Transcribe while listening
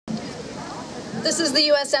This is the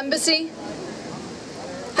U.S. Embassy.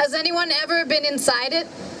 Has anyone ever been inside it?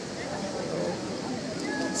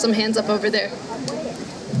 Some hands up over there.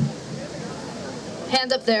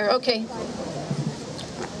 Hand up there, okay.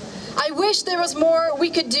 I wish there was more we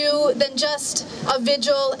could do than just a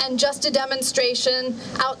vigil and just a demonstration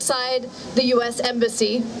outside the U.S.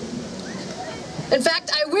 Embassy. In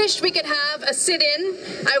fact, I wish we could have a sit-in.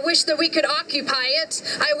 I wish that we could occupy it.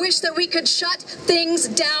 I wish that we could shut things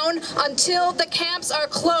down until the camps are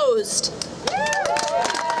closed.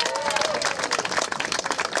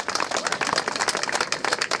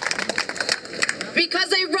 Because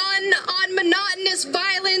they run on monotonous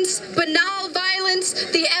violence, banal violence,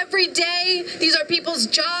 the everyday. These are people's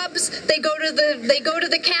jobs. They go to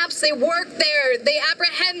the camps, they work there, they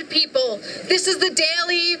apprehend people. This is the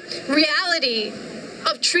daily reality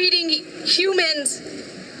of treating humans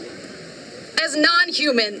as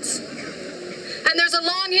non-humans. And there's a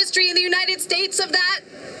long history in the United States of that,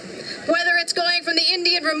 whether it's going from the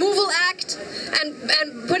Indian Removal Act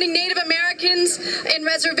and putting Native Americans in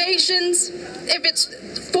reservations, if it's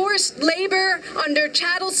forced labor under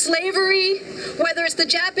chattel slavery, whether it's the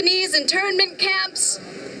Japanese internment camps.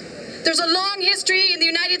 There's a long history in the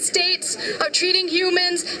United States of treating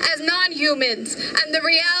humans as non-humans. And the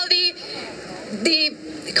reality, the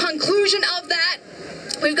conclusion of that,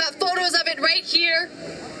 we've got photos of it right here,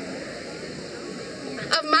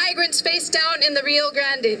 of migrants face down in the Rio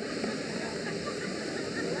Grande.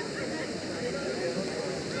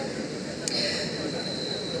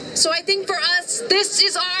 So I think for us, this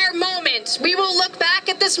is our moment. We will look back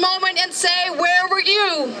at this moment and say, where were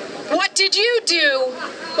you? What did you do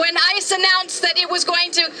when ICE announced that it was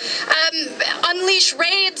going to unleash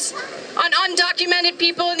raids on undocumented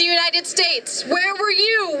people in the United States? Where were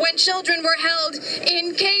you when children were held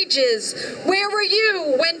in cages? Where were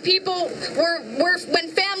you when when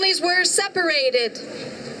families were separated?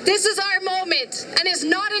 This is our moment, and it's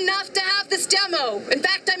not enough to have this demo. In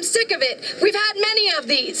fact, I'm sick of it. We've had many of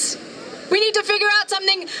these. We need to figure out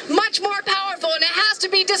something much more powerful, and it has to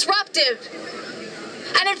be disruptive.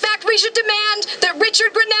 And in fact, we should demand that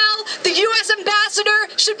Richard Grenell, the U.S. ambassador,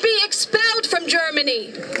 should be expelled from Germany.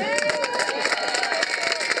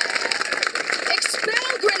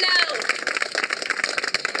 Expel Grenell.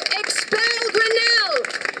 Expel Grenell.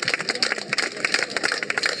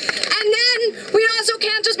 And then we also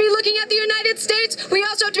can't just be looking at the United States, we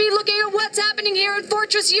also have to be looking at what's happening here in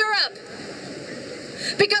Fortress Europe.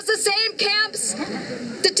 Because the same camps,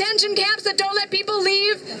 detention camps that don't let people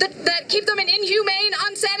leave, that keep them in inhumane,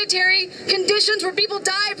 unsanitary conditions where people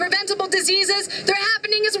die of preventable diseases, they're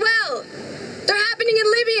happening as well. They're happening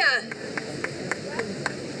in Libya.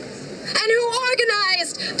 And who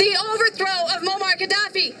organized the overthrow of Muammar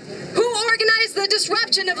Gaddafi? Who organized the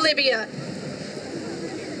disruption of Libya?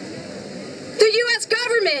 The U.S.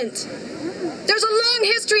 government. There's a long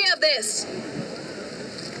history of this.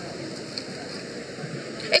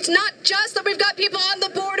 It's not just that we've got people on the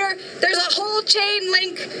border. There's a whole chain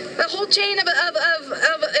link, a whole chain of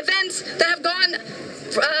events that have gone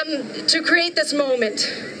to create this moment.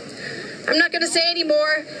 I'm not going to say any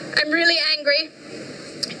more. I'm really angry.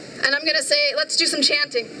 And I'm going to say, let's do some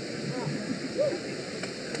chanting.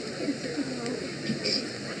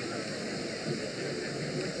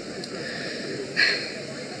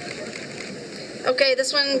 Okay,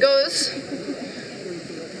 this one goes.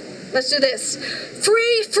 Let's do this.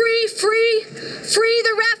 Free, free, free, free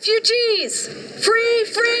the refugees. Free,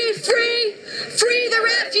 free, free, free the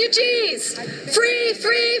refugees. Free,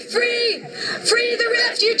 free, free, free the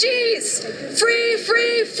refugees. Free,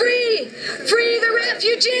 free, free, free the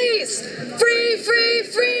refugees. Free, free,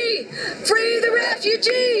 free, free the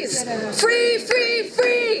refugees. Free, free,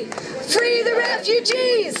 free, free the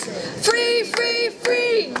refugees. Free, free,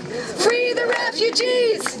 free, free the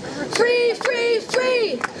refugees. Free, free,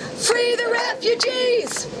 free, free the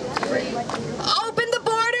refugees. Open the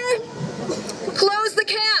border, close the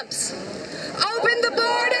camps. Open the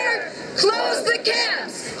border, close the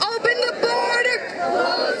camps. Open the border,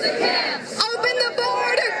 close the camps. Open the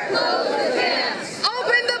border, close the camps.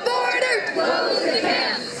 Open the border, close the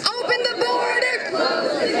camps. Open the border,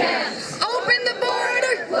 close the camps. Open the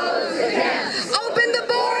border, close the camps. Open the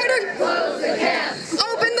border, close the camps.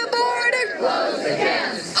 Open the border, close the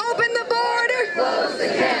camps. Open the border, close the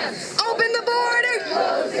camps. Open the border,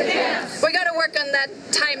 close the camps. We gotta work on that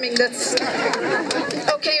timing. That's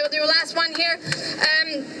okay. We'll do a last one here.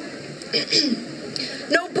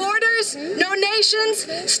 No borders. borders, no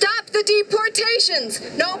nations. Stop the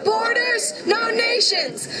deportations. No borders, no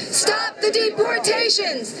nations. Stop the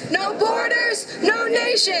deportations. No borders, no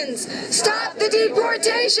nations. Stop the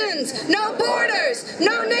deportations. No borders,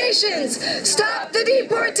 no nations. Stop the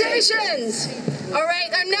deportations. All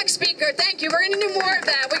right, our next speaker. Thank you. We're going to do more.